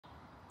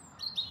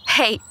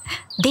Hey,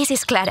 this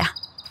is Clara,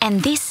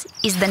 and this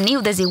is the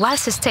new Desigual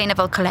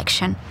Sustainable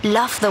Collection,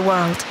 Love the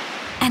World.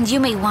 And you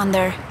may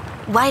wonder,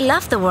 why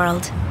love the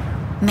world?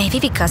 Maybe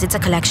because it's a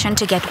collection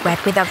to get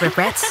wet without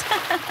regrets,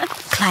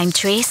 climb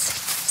trees,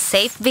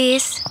 save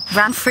bees,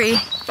 run free,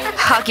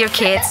 hug your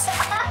kids,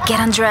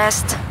 get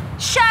undressed,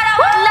 Shout out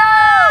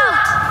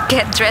loud!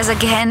 get dressed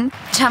again,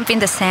 jump in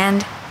the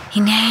sand,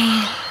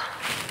 inhale,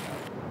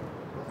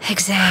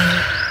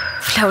 exhale,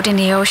 float in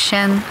the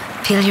ocean,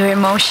 feel your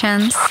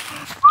emotions,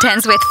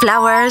 dance with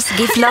flowers,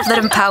 give love that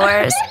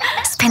empowers,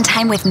 spend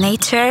time with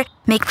nature,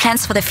 make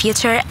plans for the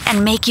future,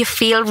 and make you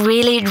feel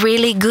really,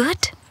 really good?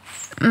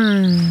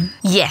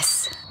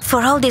 Yes,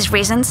 for all these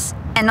reasons,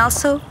 and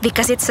also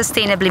because it's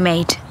sustainably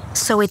made,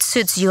 so it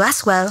suits you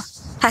as well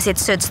as it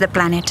suits the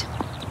planet.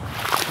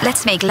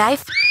 Let's make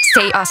life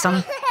stay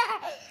awesome.